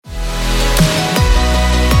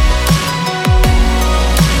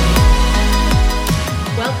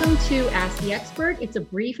The Expert. It's a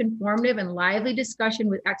brief, informative, and lively discussion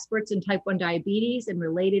with experts in type 1 diabetes and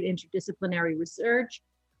related interdisciplinary research.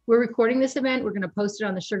 We're recording this event. We're going to post it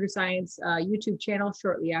on the Sugar Science YouTube channel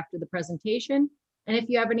shortly after the presentation. And if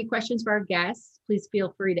you have any questions for our guests, please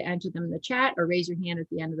feel free to enter them in the chat or raise your hand at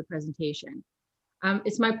the end of the presentation.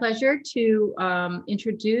 It's my pleasure to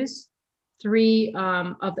introduce three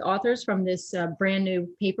of the authors from this brand new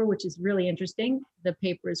paper, which is really interesting. The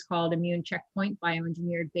paper is called Immune Checkpoint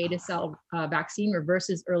Bioengineered Beta Cell Vaccine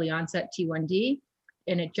Reverses Early Onset T1D.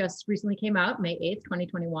 And it just recently came out May 8th,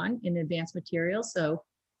 2021 in Advanced Materials. So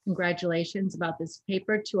congratulations about this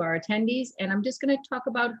paper to our attendees. And I'm just going to talk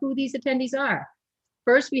about who these attendees are.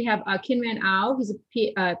 First, we have Kinman Au. He's a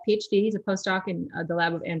PhD. He's a postdoc in the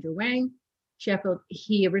lab of Andrew Wang. Sheffield,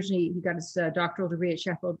 he got his doctoral degree at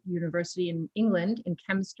Sheffield University in England in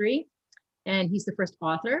chemistry, and he's the first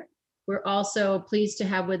author. We're also pleased to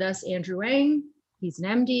have with us Andrew Wang. He's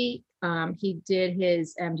an MD. He did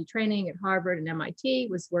his MD training at Harvard and MIT,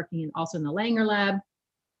 was working also in the Langer lab.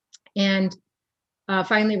 And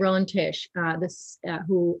finally, Roland Tisch, and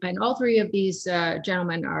all three of these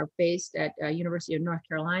gentlemen are based at University of North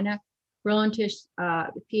Carolina. Roland Tisch,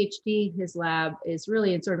 PhD, his lab is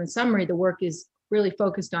really, in summary, the work is really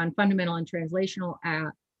focused on fundamental and translational,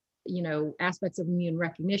 aspects of immune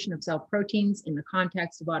recognition of cell proteins in the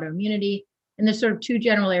context of autoimmunity. And there's sort of two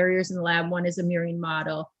general areas in the lab. One is a murine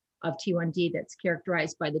model of T1D that's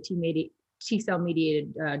characterized by the T cell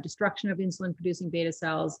mediated destruction of insulin-producing beta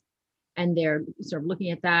cells, and they're sort of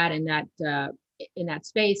looking at that in that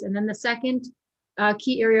space. And then the second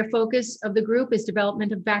key area of focus of the group is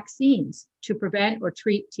development of vaccines to prevent or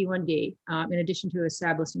treat T1D, in addition to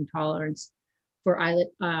establishing tolerance for islet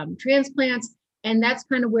transplants. And that's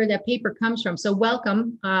kind of where that paper comes from. So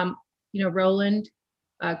welcome, Roland,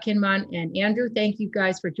 Kinman, and Andrew. Thank you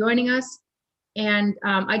guys for joining us. And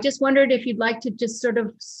I just wondered if you'd like to just sort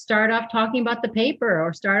of start off talking about the paper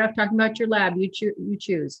or start off talking about your lab. You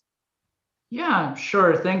choose. Yeah,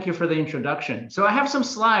 sure. Thank you for the introduction. So I have some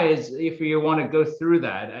slides if you want to go through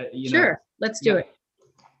that. Sure, let's do it.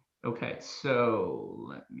 Okay,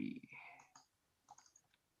 so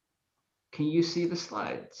can you see the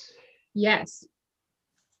slides? Yes.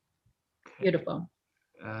 Okay. Beautiful.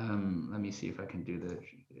 Let me see if I can do the.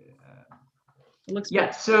 It looks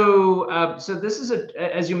good. So this is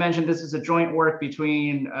as you mentioned, this is a joint work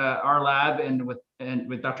between our lab and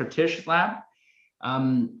with Dr. Tisch's lab.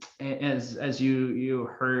 As you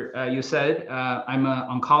heard, you said, I'm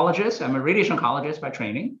an oncologist. I'm a radiation oncologist by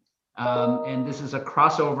training, and this is a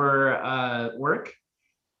crossover work.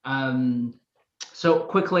 So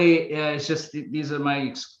quickly, it's just these are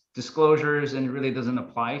my disclosures, and it really doesn't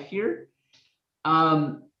apply here.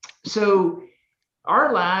 So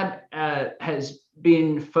our lab has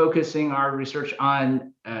been focusing our research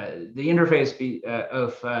on the interface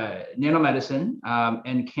of nanomedicine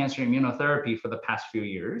and cancer immunotherapy for the past few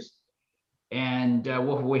years. And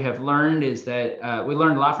what we have learned is that we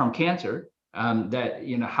learned a lot from cancer, that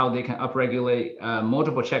how they can upregulate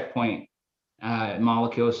multiple checkpoint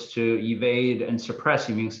molecules to evade and suppress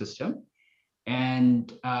the immune system.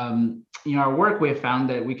 And our work, we have found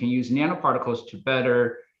that we can use nanoparticles to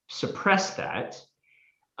better suppress that.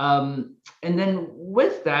 And then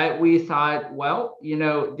with that, we thought, well,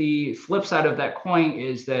 the flip side of that coin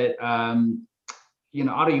is that,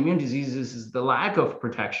 autoimmune diseases is the lack of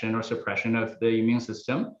protection or suppression of the immune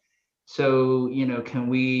system. So, can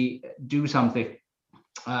we do something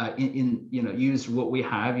use what we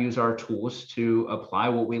have, use our tools to apply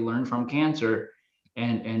what we learned from cancer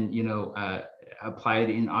and apply it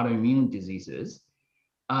in autoimmune diseases.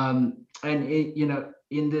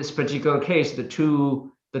 In this particular case,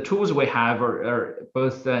 the tools we have are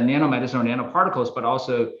both nanomedicine or nanoparticles, but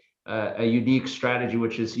also a unique strategy,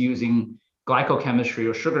 which is using glycochemistry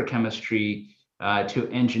or sugar chemistry to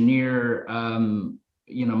engineer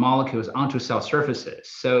molecules onto cell surfaces.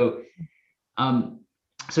 So,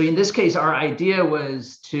 so in this case, our idea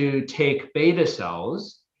was to take beta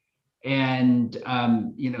cells and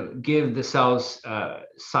give the cells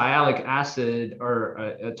sialic acid or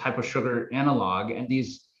a type of sugar analog, and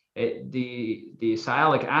these the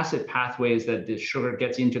sialic acid pathways that the sugar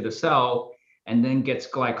gets into the cell and then gets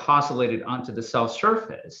glycosylated onto the cell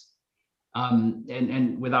surface,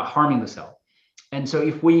 and without harming the cell. And so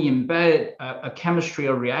if we embed a chemistry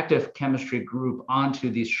or reactive chemistry group onto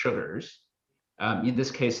these sugars, in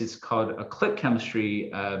this case, it's called a click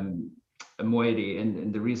chemistry moiety.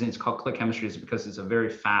 And the reason it's called click chemistry is because it's a very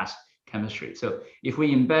fast chemistry. So if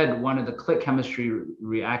we embed one of the click chemistry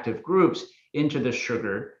reactive groups into the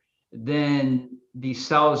sugar, then the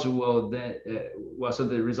cells will then, so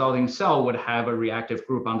the resulting cell would have a reactive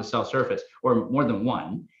group on the cell surface, or more than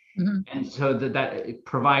one. And so that it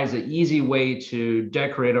provides an easy way to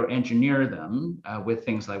decorate or engineer them with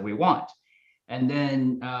things like we want. And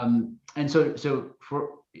then, so for,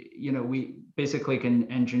 we basically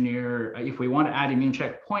can engineer, if we want to add immune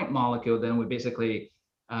checkpoint molecule, then we basically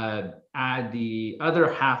add the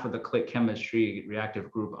other half of the click chemistry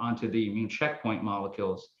reactive group onto the immune checkpoint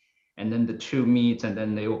molecules, and then the two meet, and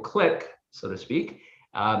then they will click, so to speak.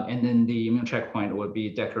 And then the immune checkpoint would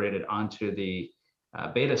be decorated onto the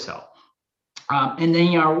beta cell. And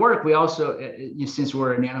then in our work, we also, since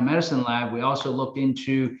we're a nanomedicine lab, we also looked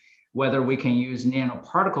into whether we can use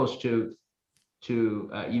nanoparticles to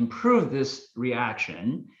improve this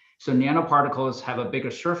reaction. So nanoparticles have a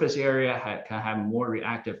bigger surface area, can have more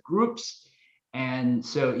reactive groups. And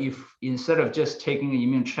so if instead of just taking the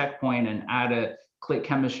immune checkpoint and add a click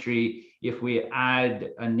chemistry, if we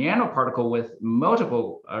add a nanoparticle with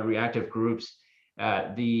multiple reactive groups,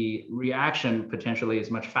 the reaction potentially is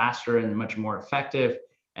much faster and much more effective.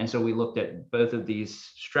 And so we looked at both of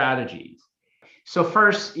these strategies. So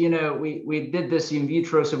first, we did this in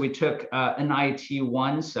vitro. So we took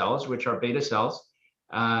NIT1 cells, which are beta cells,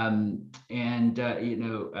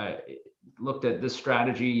 looked at this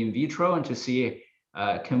strategy in vitro and to see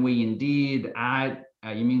can we indeed add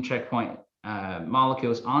immune checkpoint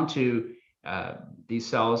molecules onto these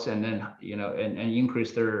cells, and then and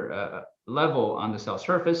increase their level on the cell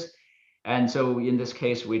surface. And so in this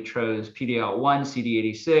case, we chose PD-L1,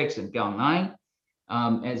 CD86, and Gal9.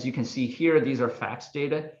 As you can see here, these are FACS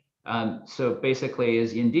data. So basically,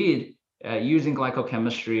 is indeed using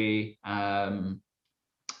glycochemistry,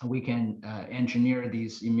 we can engineer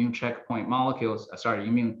these immune checkpoint molecules.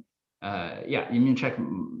 Immune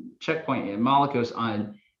checkpoint molecules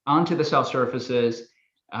onto the cell surfaces,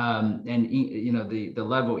 and the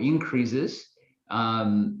level increases.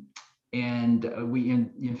 And we,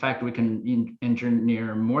 in fact, we can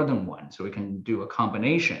engineer more than one, so we can do a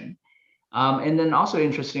combination. And then also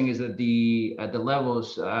interesting is that the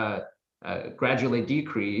levels gradually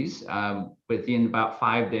decrease. Within about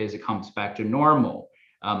 5 days, it comes back to normal.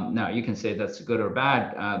 Now you can say that's good or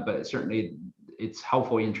bad, but certainly it's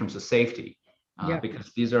helpful in terms of safety,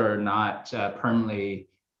 because these are not permanently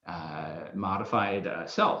modified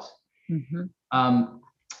cells.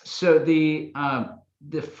 So the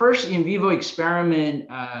first in vivo experiment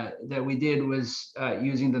that we did was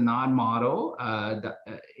using the NOD model,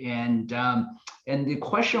 and the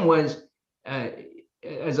question was,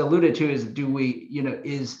 as alluded to, is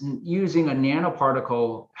is using a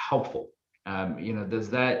nanoparticle helpful? Does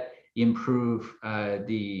that improve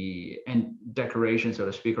the decoration, so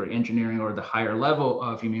to speak, or engineering, or the higher level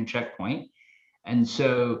of immune checkpoint? And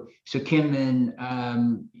so Kim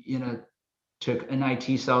took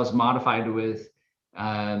NIT cells modified with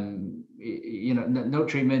no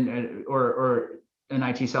treatment, or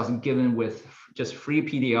NIT cells given with just free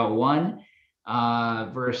PD-L1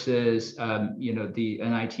 versus the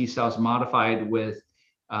NIT cells modified with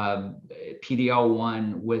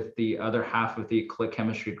PD-L1 with the other half of the click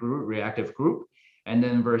chemistry group, reactive group, and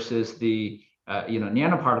then versus the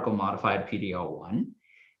nanoparticle modified PD-L1.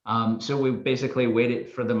 So we basically waited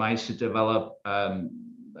for the mice to develop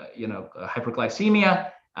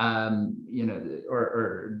hyperglycemia,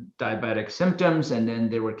 or diabetic symptoms, and then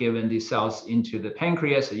they were given these cells into the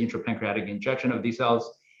pancreas, the intrapancreatic injection of these cells.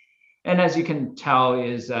 And as you can tell,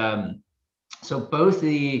 is so both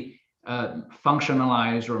the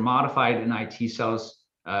functionalized or modified NIT cells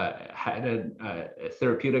had a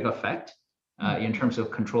therapeutic effect in terms of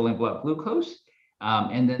controlling blood glucose,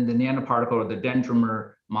 and then the nanoparticle or the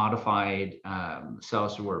dendrimer modified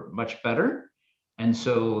cells were much better. And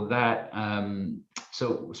so that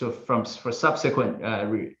for subsequent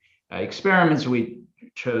experiments, we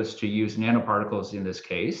chose to use nanoparticles in this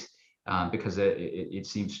case because it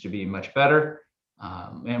seems to be much better.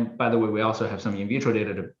 And by the way, we also have some in vitro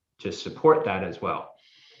data to support that as well.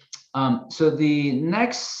 So the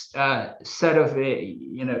next set of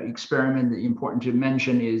experiment important to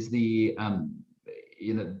mention is the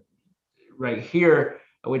right here,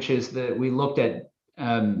 which is that we looked at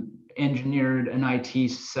engineered NIT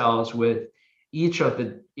cells with each of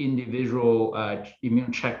the individual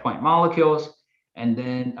immune checkpoint molecules, and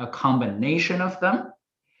then a combination of them.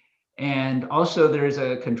 And also there is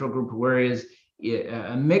a control group where is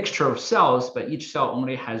a mixture of cells, but each cell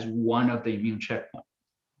only has one of the immune checkpoint.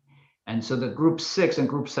 And so the group 6 and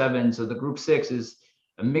group 7, so the group 6 is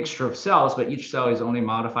a mixture of cells, but each cell is only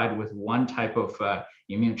modified with one type of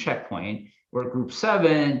immune checkpoint, where group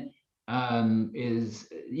 7 is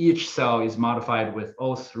each cell is modified with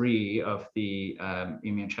all three of the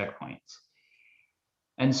immune checkpoints.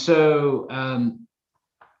 And so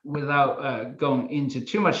without going into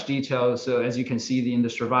too much detail, so as you can see in the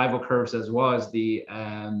survival curves as well as the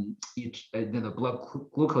blood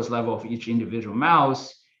glucose level of each individual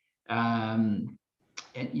mouse, and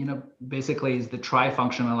basically is the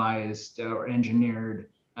tri-functionalized or engineered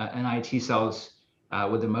NIT cells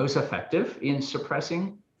were the most effective in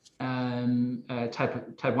suppressing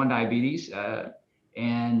type 1 diabetes.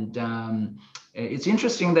 It's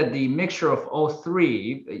interesting that the mixture of all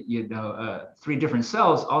three, three different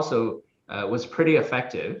cells also was pretty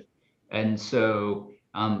effective. And so,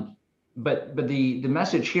 but the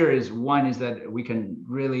message here is, one is that we can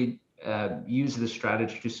really use this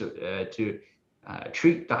strategy to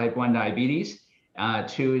treat type 1 diabetes.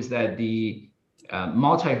 Two is that the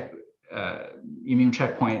multi immune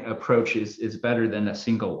checkpoint approach is better than a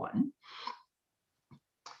single one.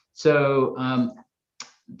 So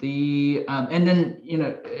and then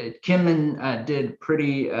Kim did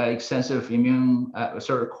pretty extensive immune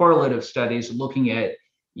sort of correlative studies looking at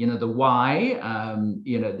the why,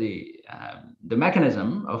 the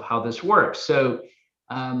mechanism of how this works. So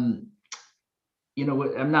I'm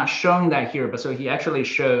not showing that here, but so he actually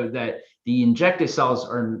showed that the injected cells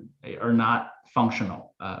are not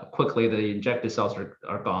functional. Quickly, the injected cells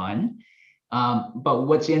are gone. But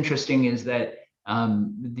what's interesting is that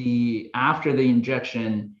after the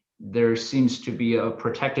injection, there seems to be a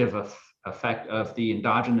protective effect of the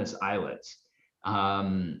endogenous islets,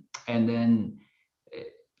 and then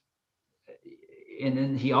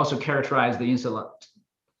he also characterized the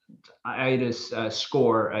insulitis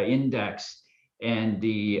score index, and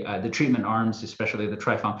the treatment arms, especially the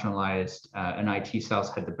tri-functionalized NIT cells,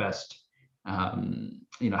 had the best,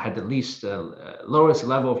 had the least lowest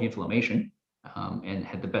level of inflammation. And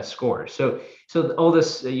had the best score. So all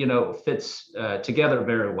this, fits together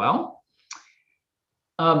very well.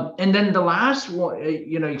 And then the last one,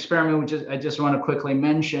 experiment, which I just want to quickly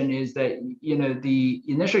mention, is that the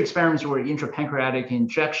initial experiments were intrapancreatic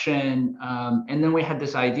injection, and then we had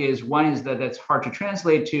this idea: is one is that that's hard to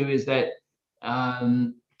translate to, is that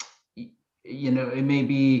it may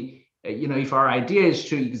be, if our idea is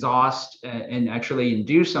to exhaust and actually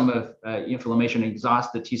induce some of inflammation,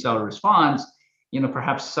 exhaust the T cell response,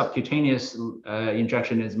 perhaps subcutaneous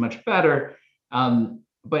injection is much better.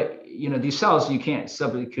 But these cells, you can't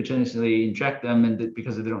subcutaneously inject them, and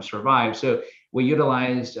because they don't survive. So we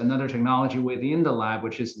utilized another technology within the lab,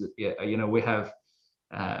 which is we have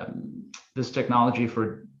this technology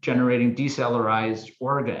for generating decellularized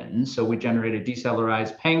organs. So we generated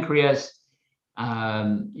decellularized pancreas.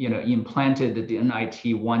 Implanted the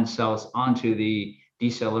NIT1 cells onto the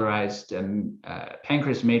decellularized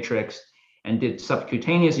pancreas matrix and did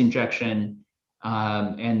subcutaneous injection,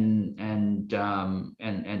 and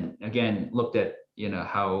again looked at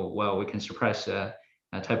how well we can suppress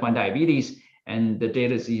type 1 diabetes, and the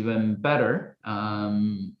data is even better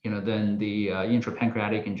than the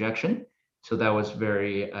intrapancreatic injection. So that was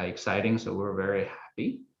very exciting. So we're very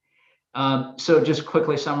happy. So just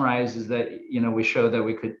quickly summarize is that, we showed that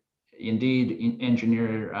we could indeed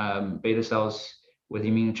engineer beta cells with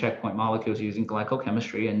immune checkpoint molecules using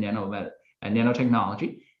glycochemistry and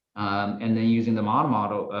nanotechnology. And then using the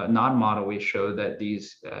NOD model, we showed that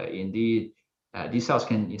these cells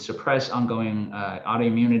can suppress ongoing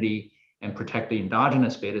autoimmunity and protect the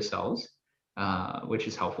endogenous beta cells, which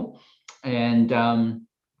is helpful. And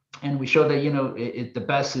we showed that, the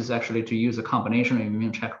best is actually to use a combination of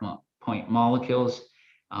immune checkpoint molecules,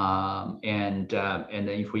 and then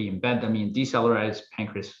if we embed them in decellularized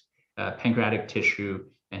pancreatic tissue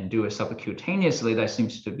and do it subcutaneously, that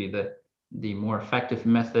seems to be the more effective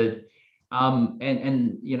method.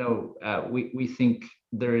 We think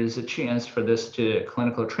there is a chance for this to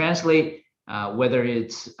clinically translate, whether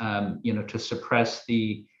it's to suppress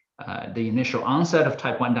the initial onset of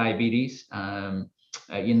type 1 diabetes,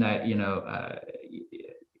 in that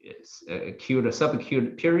it's acute or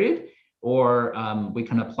subacute period, or we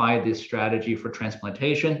can apply this strategy for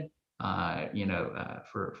transplantation,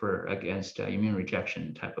 for against immune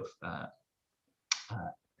rejection type of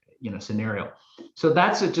scenario. So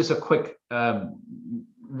that's just a quick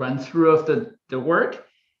run through of the work,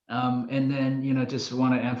 and then just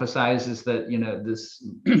want to emphasize is that this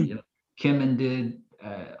Kim did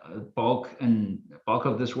bulk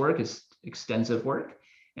of this work is extensive work.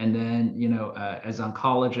 And then, as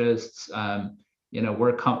oncologists,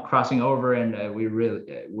 we're crossing over, and we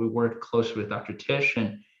worked close with Dr. Tish,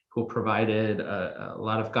 and who provided a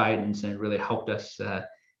lot of guidance and really helped us,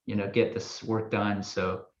 get this work done.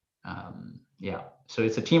 So Yeah, so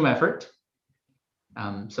it's a team effort.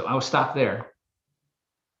 So I'll stop there.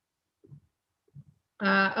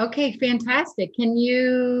 Okay, fantastic. Can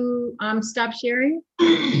you stop sharing?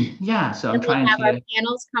 Yeah, so I'm And we'll trying have our to.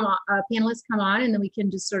 panelists come on, and then we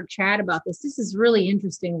can just sort of chat about this. This is really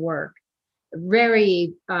interesting work,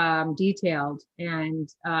 very detailed, and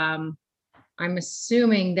I'm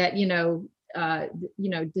assuming that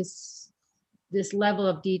this level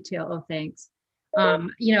of detail. Oh, thanks.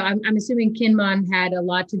 I'm assuming Kinman had a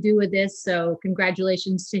lot to do with this, so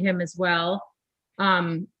congratulations to him as well.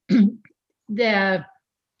 Um,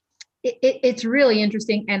 it's really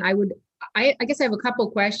interesting, and I guess I have a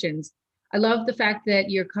couple questions. I love the fact that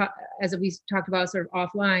as we talked about sort of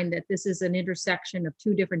offline, that this is an intersection of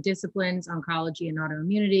two different disciplines, oncology and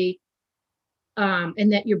autoimmunity,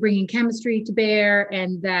 and that you're bringing chemistry to bear,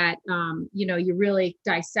 and that you really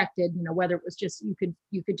dissected, whether it was just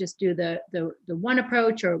you could just do the one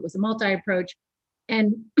approach, or it was a multi approach,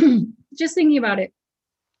 and just thinking about it,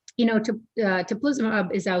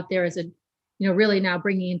 teplizumab is out there as a really now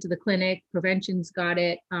bringing into the clinic. Prevention's got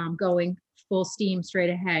it going full steam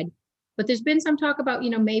straight ahead. But there's been some talk about,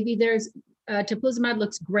 maybe there's teplizumab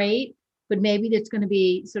looks great, but maybe it's going to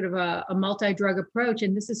be sort of a multi-drug approach.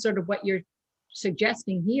 And this is sort of what you're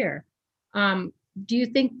suggesting here. Do you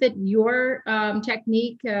think that your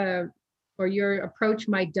technique or your approach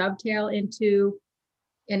might dovetail into,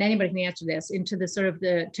 and anybody can answer this, into the sort of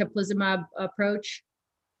the teplizumab approach?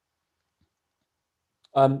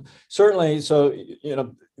 Certainly. So,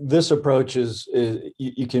 this approach is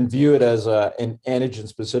you can view it as an antigen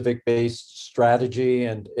specific based strategy,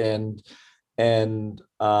 and as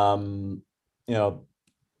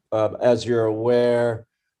you're aware,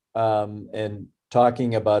 and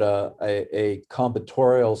talking about a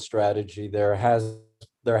combinatorial strategy, there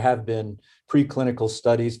have been preclinical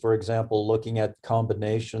studies, for example, looking at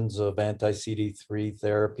combinations of anti-CD3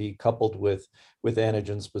 therapy coupled with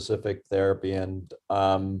antigen-specific therapy. And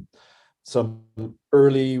some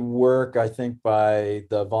early work, I think, by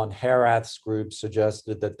the von Herath's group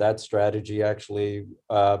suggested that strategy actually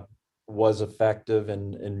was effective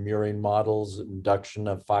in murine models, induction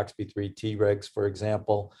of FOXP3 Tregs, for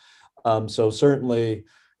example. So certainly,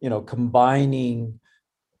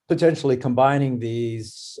 potentially combining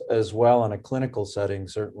these as well in a clinical setting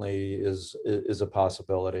certainly is a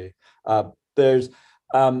possibility. There's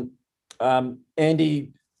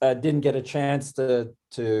Andy didn't get a chance to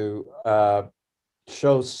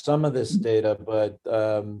show some of this data, but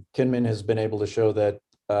Kinman has been able to show that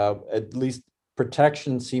at least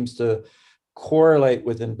protection seems to correlate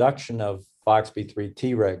with induction of FOXP3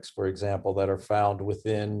 Tregs, for example, that are found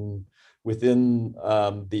within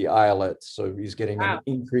the islets. So he's getting Wow. an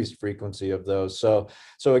increased frequency of those. So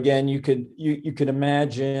again, you could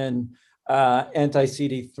imagine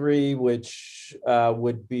anti-CD3, which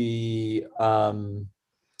would be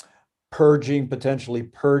potentially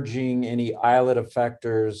purging any islet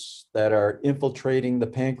effectors that are infiltrating the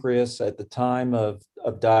pancreas at the time of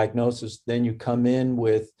diagnosis. Then you come in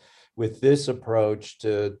with this approach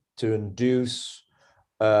to induce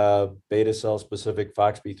beta cell specific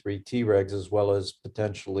FOXP3 Tregs, as well as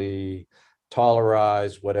potentially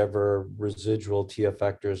tolerize whatever residual T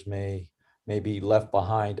effectors may be left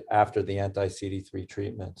behind after the anti-CD3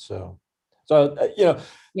 treatment. So Yeah.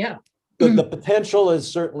 the potential is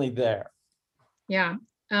certainly there. Yeah.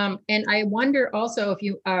 And I wonder also if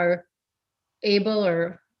you are able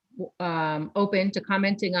or open to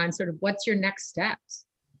commenting on sort of what's your next steps.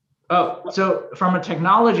 Oh, so from a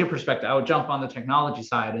technology perspective, I would jump on the technology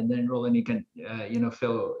side, and then Roland, you can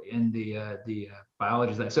fill in the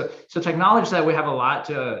biology side. So technology side, we have a lot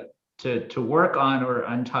to work on or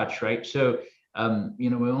untouched, right? So we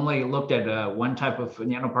only looked at one type of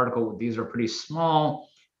nanoparticle. These are pretty small,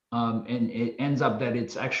 and it ends up that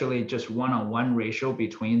it's actually just one-on-one ratio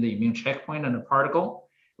between the immune checkpoint and the particle.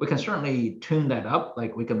 We can certainly tune that up,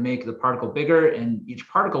 like we can make the particle bigger, and each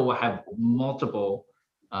particle will have multiple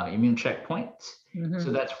immune checkpoints. Mm-hmm. So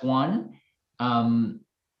that's one.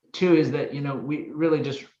 Two is that we really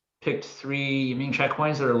just picked 3 immune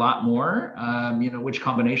checkpoints. There are a lot more. Which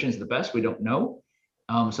combination is the best, we don't know.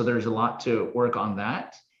 So there's a lot to work on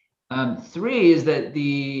that. 3 is that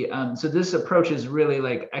so this approach is really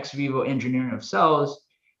like ex vivo engineering of cells.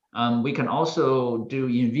 We can also do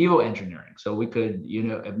in vivo engineering. So we could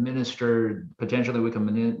potentially we can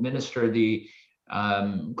administer the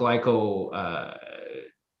glyco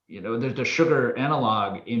there's the sugar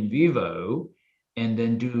analog in vivo, and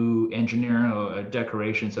then do engineering or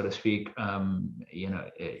decoration, so to speak, in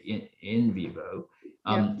vivo.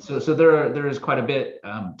 So there is quite a bit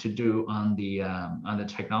to do on the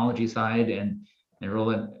technology side, and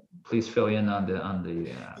Roland, please fill in on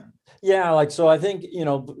the. Yeah, like, so I think,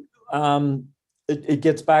 it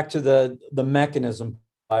gets back to the mechanism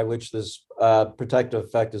by which this protective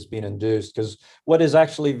effect is being induced. Because what is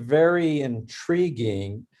actually very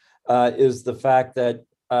intriguing is the fact that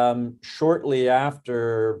shortly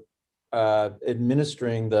after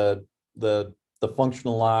administering the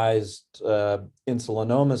functionalized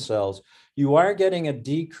insulinoma cells, you are getting a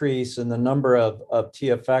decrease in the number of T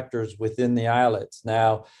effectors within the islets.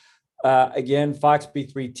 Now, again,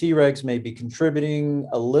 FOXP3 Tregs may be contributing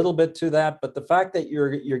a little bit to that, but the fact that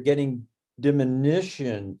you're getting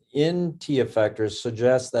diminution in T effectors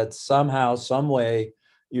suggests that somehow, some way,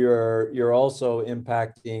 you're also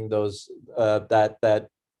impacting those that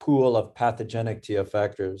pool of pathogenic T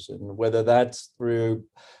effectors, and whether that's through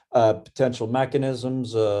potential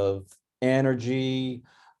mechanisms of anergy,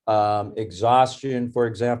 exhaustion, for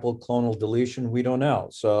example, clonal deletion, we don't know.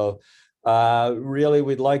 So really,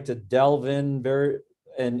 we'd like to delve in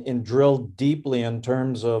and drill deeply in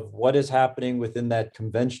terms of what is happening within that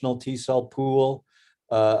conventional T cell pool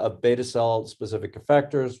of beta cell specific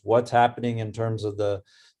effectors, what's happening in terms of the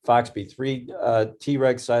FOXP3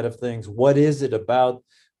 Treg side of things. What is it about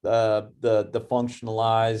the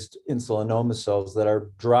functionalized insulinoma cells that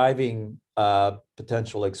are driving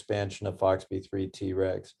potential expansion of FOXP3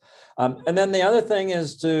 Tregs? And then the other thing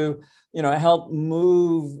is to help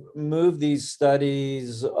move these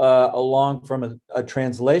studies along from a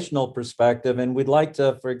translational perspective. And we'd like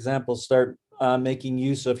to, for example, start making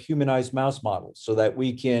use of humanized mouse models so that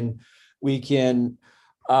we can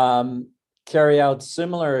carry out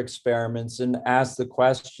similar experiments and ask the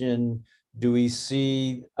question, do we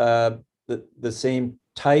see the same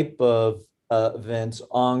type of events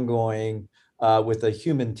ongoing with a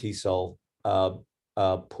human T cell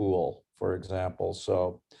pool, for example?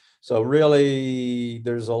 So really,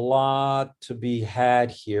 there's a lot to be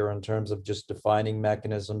had here in terms of just defining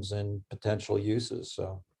mechanisms and potential uses.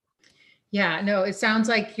 So, Yeah, no, it sounds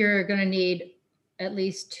like you're going to need at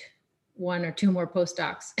least one or two more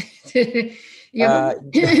postdocs. you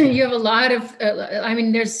have a lot of, I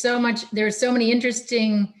mean, there's so many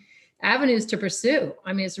interesting avenues to pursue.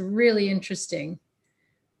 I mean, it's really interesting.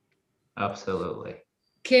 Absolutely.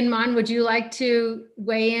 Kinman, would you like to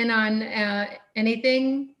weigh in on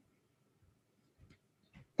anything?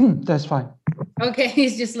 That's fine. Okay,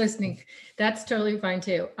 he's just listening. That's totally fine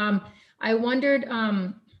too. I wondered,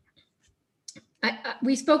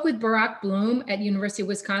 we spoke with Barack Bloom at University of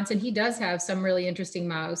Wisconsin. He does have some really interesting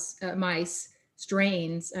mice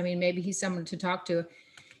strains. I mean, maybe he's someone to talk to.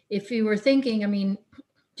 If you were thinking, I mean,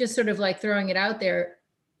 just sort of like throwing it out there,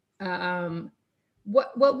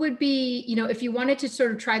 what would be, if you wanted to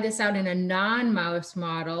sort of try this out in a non-mouse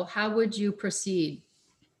model, how would you proceed?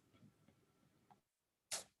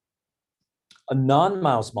 A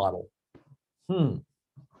non-mouse model.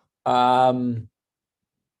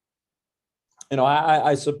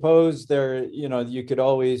 I suppose you could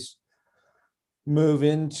always move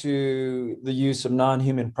into the use of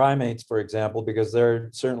non-human primates, for example, because there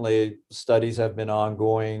certainly studies have been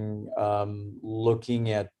ongoing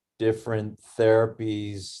looking at different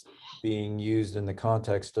therapies being used in the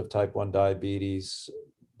context of type 1 diabetes,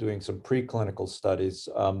 doing some preclinical studies.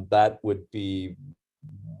 That would be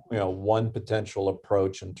one potential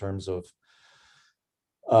approach in terms of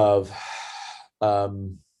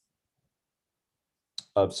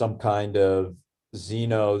some kind of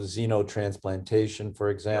xenotransplantation, for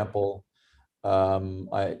example.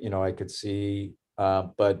 I could see,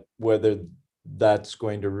 but whether that's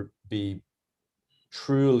going to be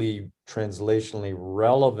truly translationally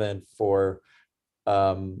relevant for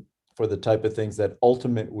the type of things that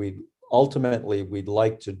ultimately we'd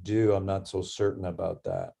like to do, I'm not so certain about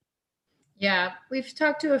that. Yeah, we've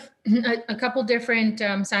talked to a couple different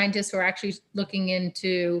scientists who are actually looking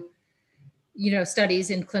into, studies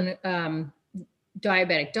in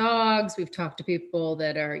diabetic dogs. We've talked to people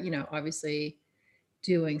that are, obviously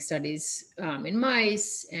doing studies in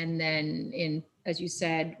mice, and then in, as you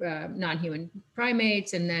said, non-human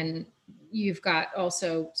primates, and then you've got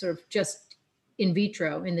also sort of just in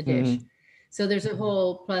vitro in the dish. Mm-hmm. So there's a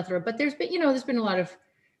whole plethora, but there's been a lot of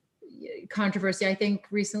controversy, I think,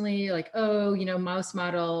 recently, like, mouse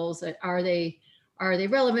models, are they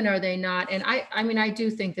relevant? Are they not? And I do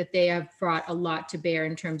think that they have brought a lot to bear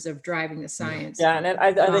in terms of driving the science. Yeah, and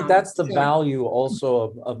I think that's the value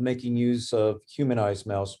also of making use of humanized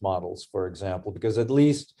mouse models, for example, because at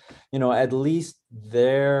least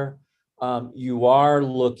there you are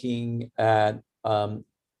looking at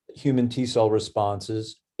human T cell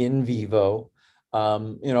responses in vivo.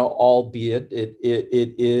 Albeit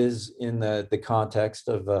it is in the context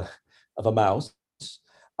of a mouse,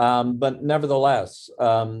 But nevertheless,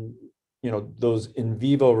 those in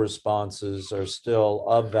vivo responses are still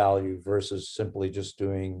of value versus simply just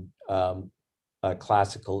doing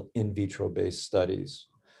classical in vitro based studies.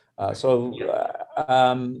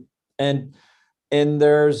 And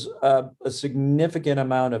there's a significant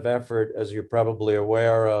amount of effort, as you're probably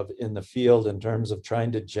aware of, in the field in terms of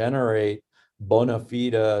trying to generate bona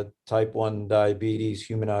fide type 1 diabetes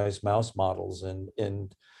humanized mouse models. And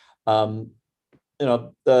the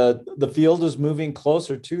field is moving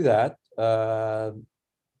closer to that.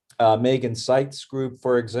 Megan Sykes' group,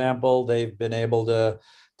 for example, they've been able to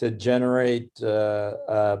generate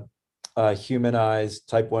humanized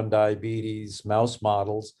type 1 diabetes mouse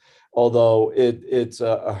models, although it's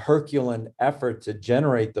a Herculean effort to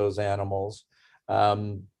generate those animals.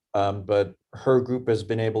 But her group has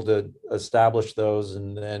been able to establish those,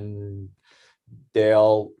 and then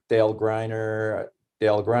Dale Greiner's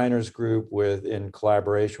group, in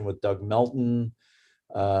collaboration with Doug Melton,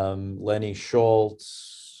 Lenny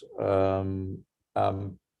Schultz,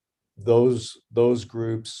 those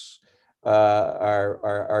groups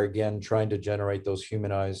are again trying to generate those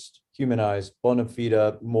humanized bona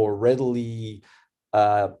fide, more readily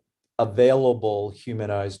available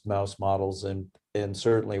humanized mouse models, and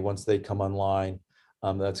certainly once they come online,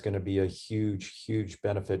 that's going to be a huge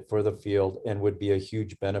benefit for the field, and would be a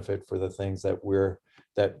huge benefit for the things that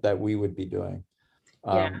we would be doing.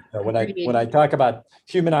 When I talk about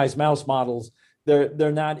humanized mouse models,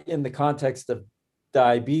 they're not in the context of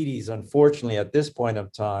diabetes, unfortunately, at this point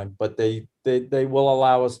of time, but they will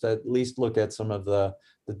allow us to at least look at some of the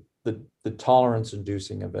tolerance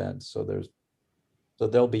inducing events. So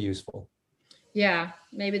they'll be useful. Yeah,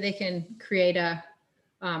 maybe they can create a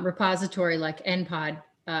repository like NPOD,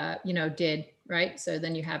 did, right? So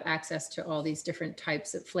then you have access to all these different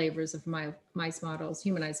types of flavors of mice models,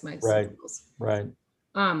 humanized mice models. Right.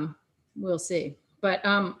 We'll see. But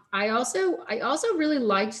I also really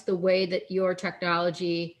liked the way that your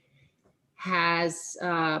technology has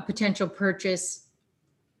potential purchase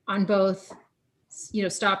on both,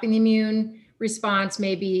 stopping the immune response,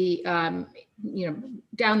 maybe, down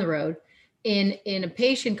the road in a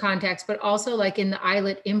patient context, but also like in the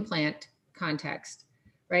islet implant context,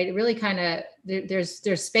 right? It really kind of,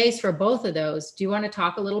 there's space for both of those. Do you want to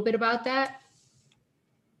talk a little bit about that?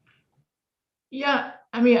 Yeah,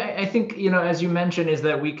 I mean, I think, as you mentioned, is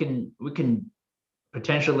that we can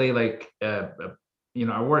potentially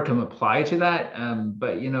our work can apply to that.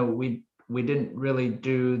 But, we didn't really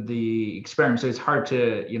do the experiment. So it's hard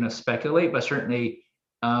to, speculate, but certainly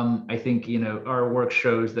I think, our work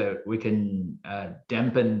shows that we can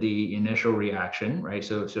dampen the initial reaction, right?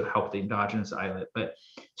 So help the endogenous islet, but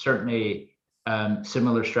certainly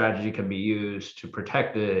similar strategy can be used to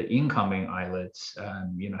protect the incoming islets,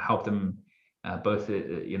 help them both,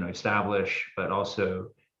 establish, but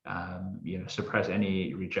also, suppress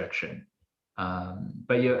any rejection.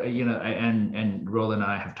 But and Roland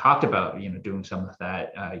and I have talked about, doing some of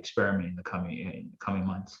that experiment in the coming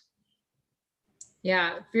months.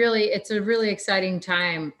 Yeah, really, it's a really exciting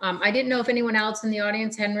time. I didn't know if anyone else in the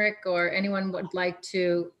audience, Henrik, or anyone would like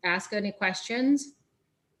to ask any questions.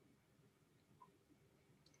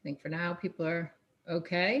 I think for now, people are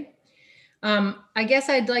okay. I guess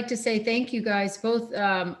I'd like to say thank you guys both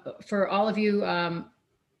for all of you.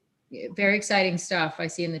 Very exciting stuff I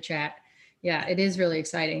see in the chat. Yeah, it is really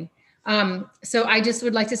exciting. So I just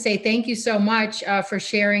would like to say thank you so much for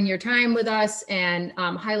sharing your time with us and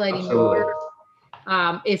highlighting your work.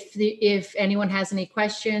 If anyone has any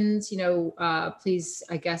questions, please,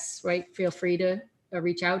 I guess, feel free to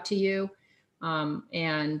reach out to you.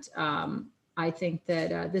 I think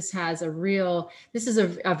that this is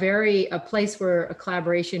a place where a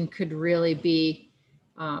collaboration could really be,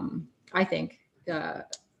 I think,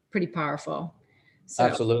 pretty powerful. So,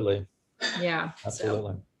 absolutely. Yeah.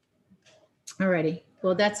 Absolutely. All righty.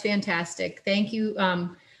 Well, that's fantastic. Thank you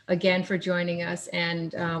again for joining us.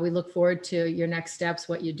 And we look forward to your next steps,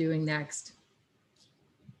 what you're doing next.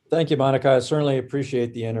 Thank you, Monica. I certainly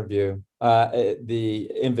appreciate the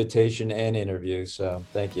invitation and interview. So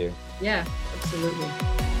thank you. Yeah, absolutely.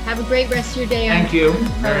 Have a great rest of your day. Thank you.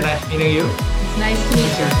 Very nice meeting you. It's nice to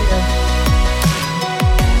meet you.